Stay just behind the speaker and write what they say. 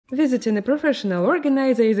Visiting a professional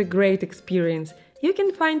organizer is a great experience. You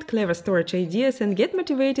can find clever storage ideas and get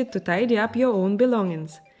motivated to tidy up your own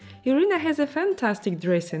belongings. Irina has a fantastic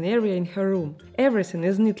dressing area in her room. Everything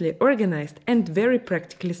is neatly organized and very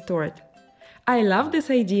practically stored. I love this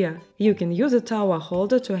idea. You can use a towel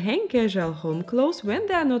holder to hang casual home clothes when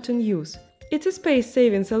they are not in use. It's a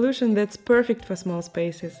space-saving solution that's perfect for small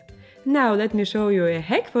spaces. Now let me show you a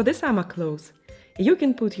hack for the summer clothes. You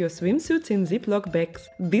can put your swimsuits in Ziploc bags.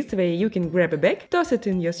 This way you can grab a bag, toss it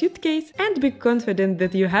in your suitcase and be confident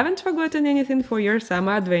that you haven't forgotten anything for your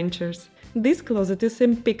summer adventures. This closet is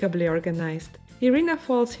impeccably organized. Irina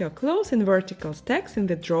folds her clothes in vertical stacks in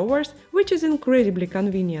the drawers, which is incredibly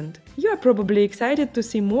convenient. You are probably excited to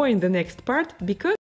see more in the next part because